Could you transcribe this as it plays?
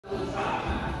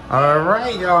All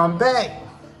right, y'all, I'm back.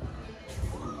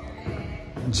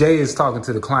 Jay is talking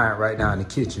to the client right now in the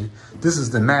kitchen. This is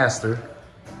the master.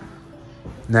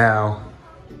 Now,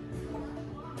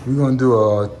 we're gonna do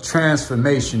a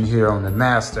transformation here on the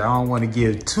master. I don't wanna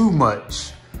give too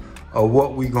much of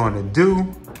what we're gonna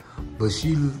do, but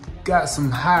she got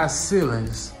some high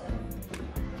ceilings,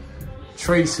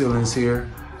 tray ceilings here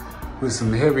with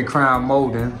some heavy crown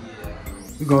molding.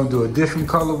 We're gonna do a different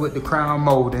color with the crown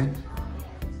molding.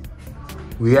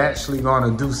 We actually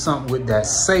gonna do something with that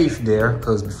safe there,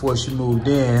 because before she moved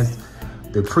in,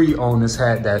 the pre-owners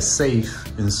had that safe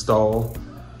installed.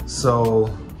 So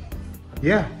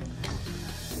yeah,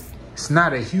 it's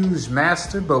not a huge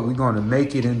master, but we're gonna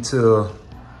make it into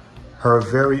her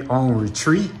very own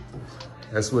retreat.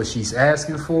 That's what she's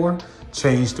asking for.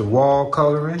 Change the wall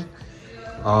coloring.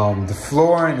 The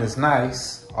flooring is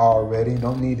nice already.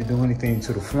 Don't need to do anything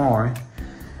to the flooring.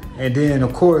 And then,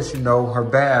 of course, you know, her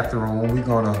bathroom, we're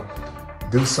gonna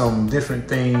do some different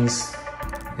things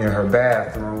in her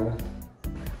bathroom.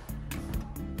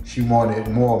 She wanted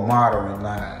more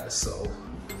modernized, so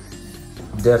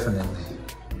definitely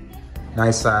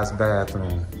nice size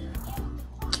bathroom.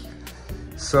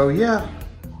 So yeah,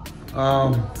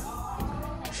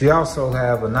 she also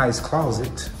have a nice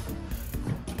closet.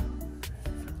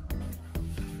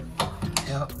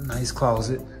 Yep, nice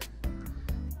closet.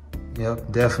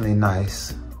 Yep, definitely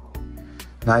nice.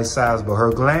 Nice size, but her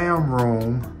glam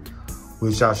room,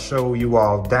 which I'll show you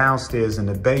all downstairs in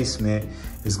the basement,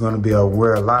 is gonna be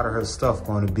where a lot of her stuff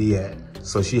gonna be at.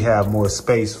 So she have more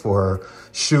space for her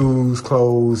shoes,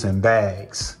 clothes, and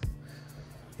bags.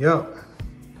 Yep.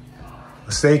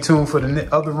 Stay tuned for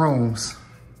the other rooms.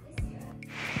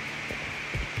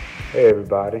 Hey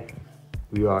everybody,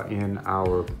 we are in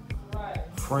our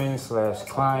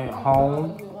friend/client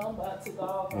home.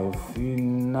 If you're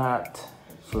not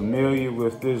familiar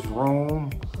with this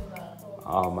room,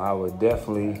 I would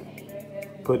definitely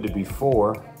put the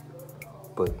before,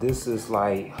 but this is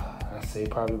like, I say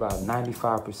probably about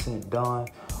 95% done.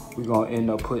 We're gonna end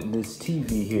up putting this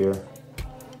TV here,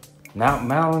 not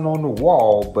mounted on the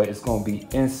wall, but it's gonna be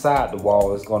inside the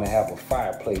wall. It's gonna have a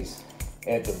fireplace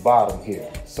at the bottom here.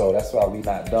 So that's why we're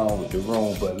not done with the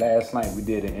room, but last night we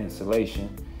did an installation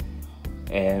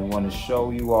and want to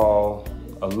show you all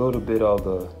a little bit of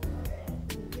the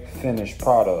finished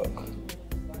product.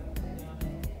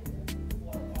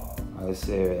 Like I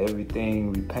said,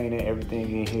 everything we painted, everything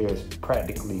in here is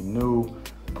practically new.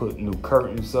 Put new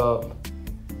curtains up,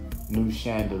 new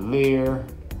chandelier,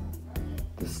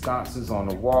 the sconces on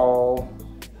the wall.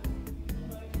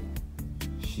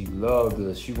 She loved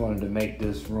this. She wanted to make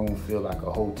this room feel like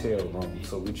a hotel room,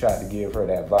 so we tried to give her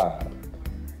that vibe.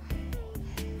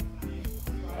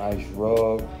 Nice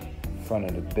rug in front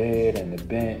of the bed and the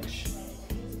bench.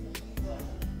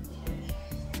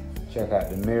 Check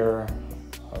out the mirror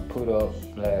I put up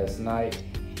last night.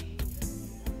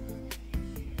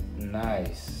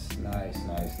 Nice, nice,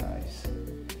 nice, nice.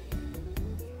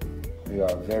 We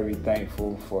are very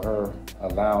thankful for her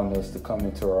allowing us to come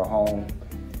into her home.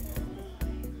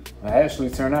 I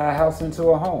actually turned our house into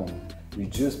a home. We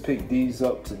just picked these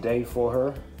up today for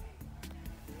her.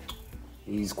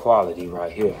 These quality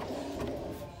right here.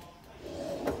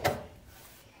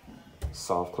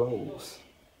 Soft clothes.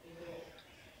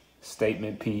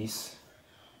 Statement piece.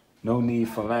 No need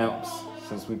for lamps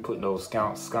since we put those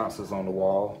sconces on the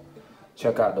wall.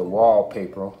 Check out the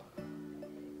wallpaper.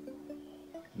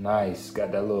 Nice.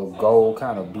 Got that little gold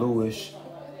kind of bluish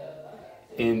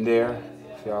in there,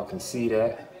 if y'all can see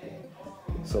that.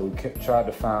 So we tried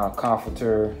to find a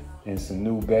comforter and some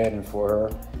new bedding for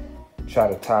her. Try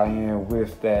to tie in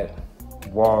with that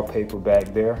wallpaper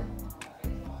back there.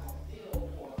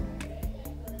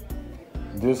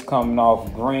 This coming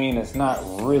off green, it's not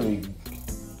really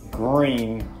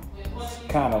green. It's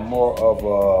kind of more of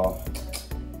a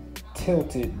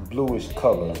tilted bluish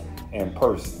color in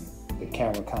person. The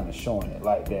camera kind of showing it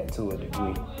like that to a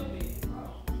degree.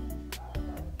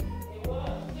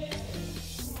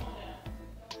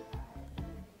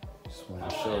 Just want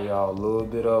to show y'all a little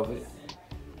bit of it.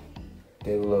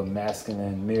 Gave a little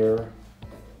masculine mirror.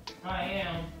 I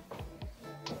am.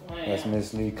 That's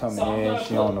Miss Lee coming in.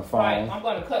 She on the phone. Right, I'm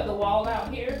gonna cut the wall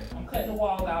out here. I'm cutting the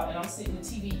wall out, and I'm sitting the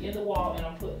TV in the wall, and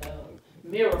I'm putting a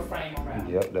mirror frame around.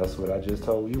 Yep, that's what I just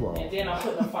told you all. And then I'm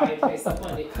putting a fireplace. I'm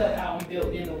gonna get cut out and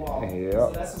built in the wall. Yep.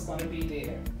 So that's what's gonna be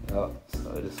there. Yep.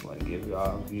 So I just want to give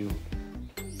y'all a view.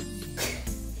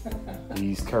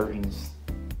 These curtains,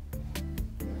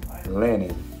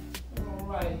 linen. All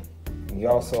right. You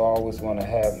also always want to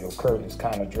have your curtains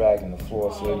kind of dragging the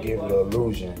floor so it gives the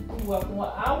illusion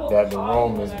that the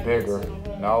room is bigger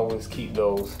And always keep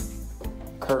those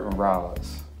curtain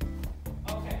rods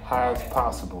high as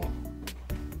possible.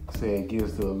 So it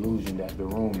gives the illusion that the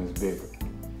room is bigger.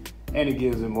 And it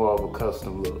gives it more of a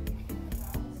custom look.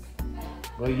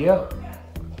 But yep,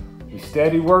 we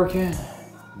steady working.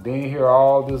 Been here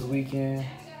all this weekend.